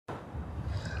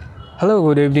Hello,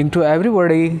 good evening to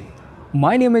everybody.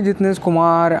 My name is Jitnesh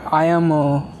Kumar. I am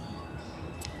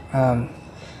um,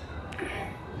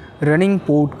 running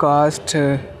podcast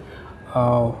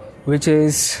which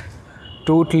is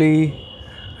totally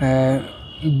uh,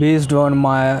 based on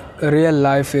my real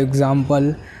life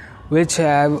example which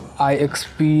have I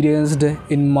experienced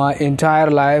in my entire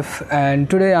life, and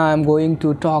today I am going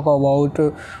to talk about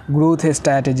growth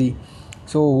strategy.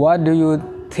 So what do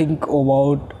you think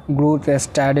about growth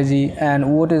strategy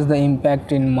and what is the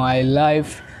impact in my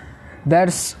life?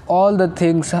 That's all the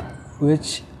things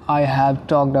which I have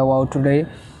talked about today,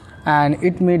 and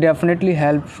it may definitely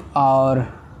help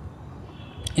our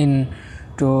in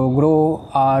to grow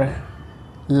our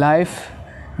life.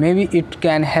 Maybe it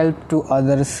can help to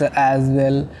others as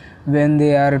well when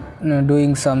they are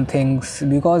doing some things,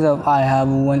 because of I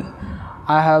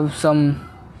have some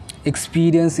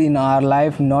experience in our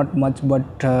life, not much, but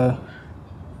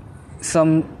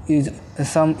some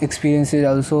experiences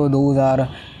also those are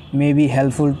maybe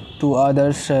helpful to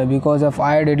others, because of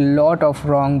I did a lot of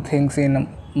wrong things in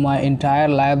my entire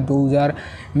life. Those are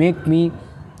make me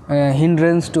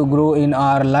hindrance to grow in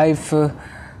our life.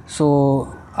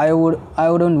 So I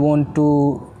wouldn't want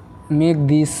to make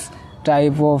this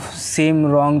type of same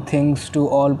wrong things to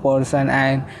all person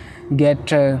and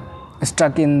get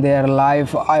stuck in their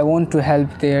life. I want to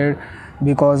help there,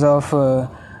 because of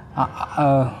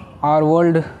our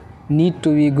world need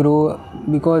to be grow,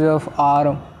 because of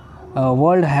our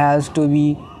world has to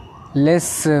be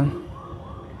less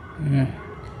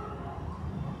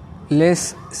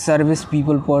less service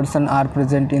people person are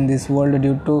present in this world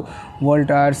due to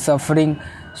world are suffering.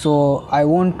 So I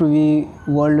want to be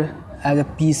world as a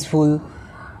peaceful.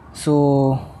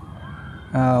 So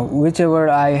whichever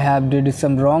I have did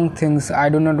some wrong things, I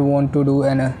do not want to do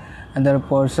another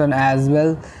person as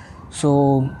well.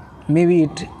 So maybe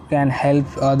it can help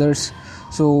others.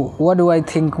 So what do I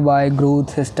think by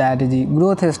growth strategy?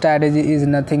 Growth strategy is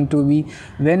nothing to be,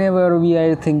 whenever we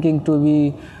are thinking to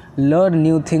be learn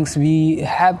new things, we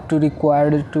have to require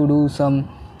to do some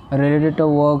related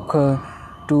work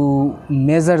to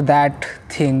measure that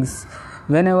things.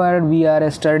 Whenever we are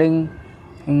studying,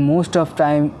 most of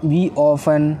time we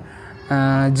often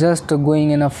just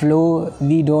going in a flow.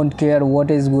 We don't care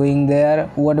what is going there,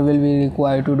 what will be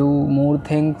required to do more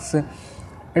things.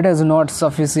 It is not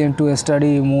sufficient to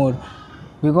study more,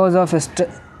 because of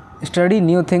study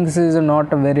new things is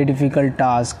not a very difficult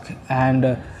task.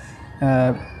 And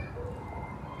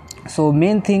so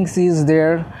main things is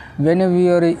there,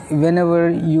 whenever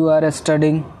you are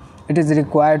studying, it is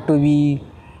required to be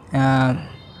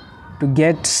to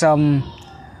get some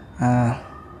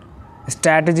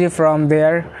strategy from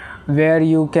there, where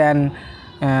you can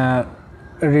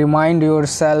remind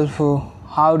yourself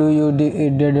how do you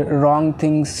did wrong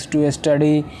things to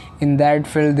study in that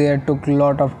field. There took a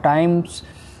lot of times.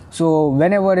 So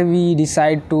whenever we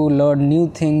decide to learn new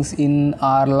things in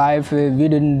our life, we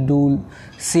didn't do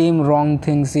same wrong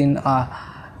things in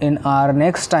our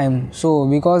next time. So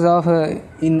because of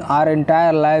in our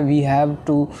entire life we have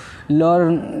to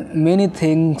learn many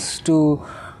things to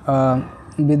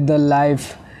with the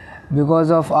life, because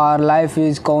of our life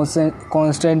is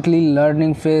constantly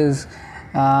learning phase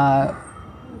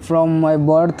from my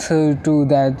birth to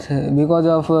that, because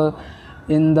of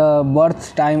in the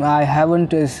birth time I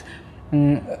haven't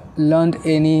learned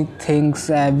any things.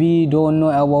 We don't know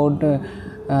about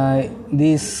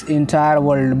this entire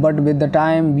world, but with the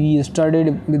time we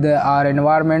studied with our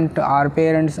environment, our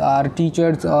parents, our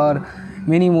teachers, or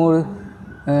many more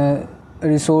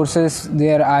resources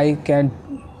there I can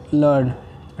learn.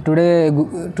 Today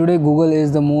Google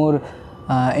is the more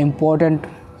important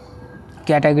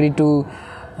category to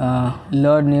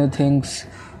learn new things.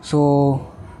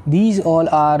 So these all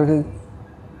are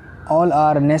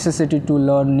necessity to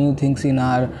learn new things in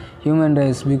our human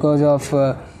race, because of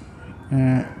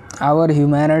our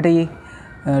humanity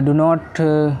do not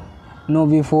know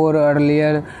before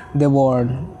earlier they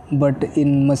born, but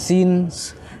in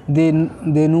machines they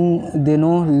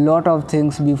know lot of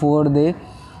things before they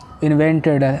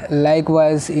invented.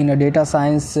 Likewise in a data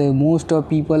science, most of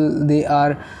people they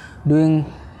are doing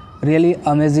really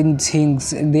amazing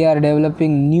things. They are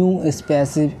developing new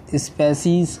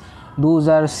species those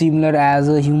are similar as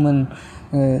a human.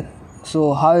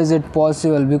 So how is it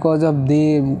possible? Because of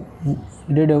they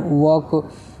did work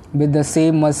with the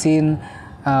same machine,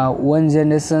 one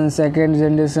generation, second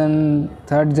generation,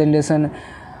 third generation,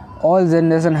 all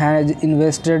generation has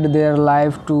invested their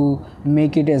life to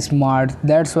make it smart.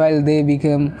 That's why they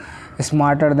become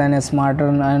smarter than smarter,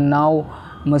 and now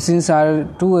machines are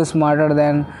too smarter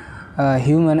than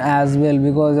human as well,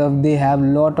 because of they have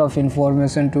lot of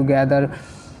information to gather.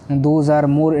 Those are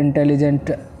more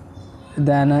intelligent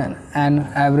than an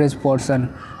average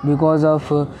person, because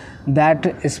of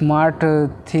that smart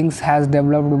things has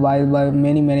developed by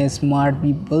many smart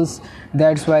peoples.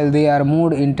 That's why they are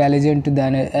more intelligent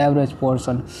than an average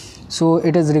person. So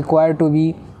it is required to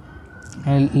be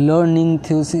learning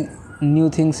things, new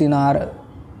things in our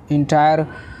entire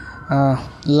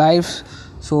life.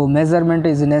 So measurement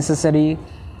is necessary.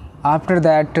 After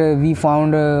that we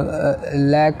found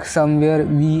lack somewhere,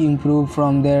 we improve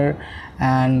from there,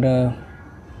 and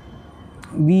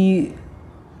we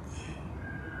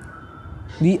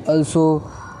also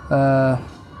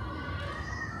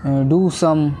do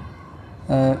some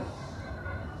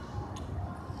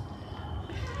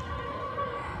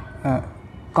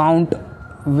count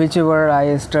whichever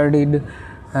I studied.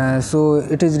 So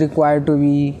it is required to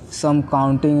be some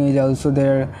counting is also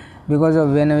there, because of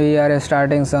when we are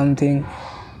starting something,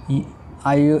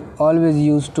 I always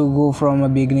used to go from a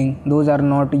beginning. Those are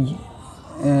not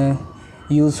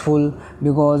useful,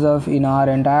 because of in our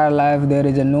entire life there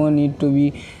is no need to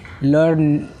be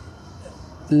learn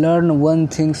one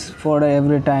things for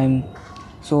every time.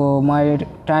 So my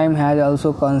time has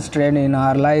also constraint in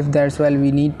our life. That's why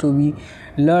we need to be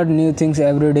learn new things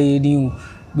every day new,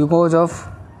 because of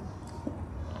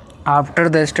after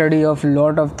the study of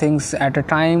lot of things at a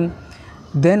time,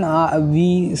 then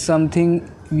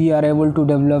we are able to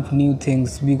develop new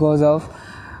things, because of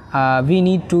we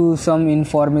need to some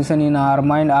information in our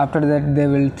mind. After that they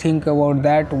will think about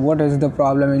that what is the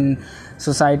problem in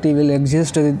society will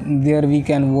exist there, we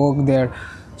can work there.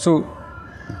 So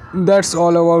that's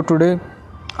all about today.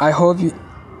 I hope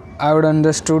I would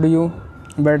understood you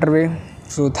better way.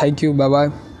 So thank you, bye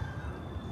bye.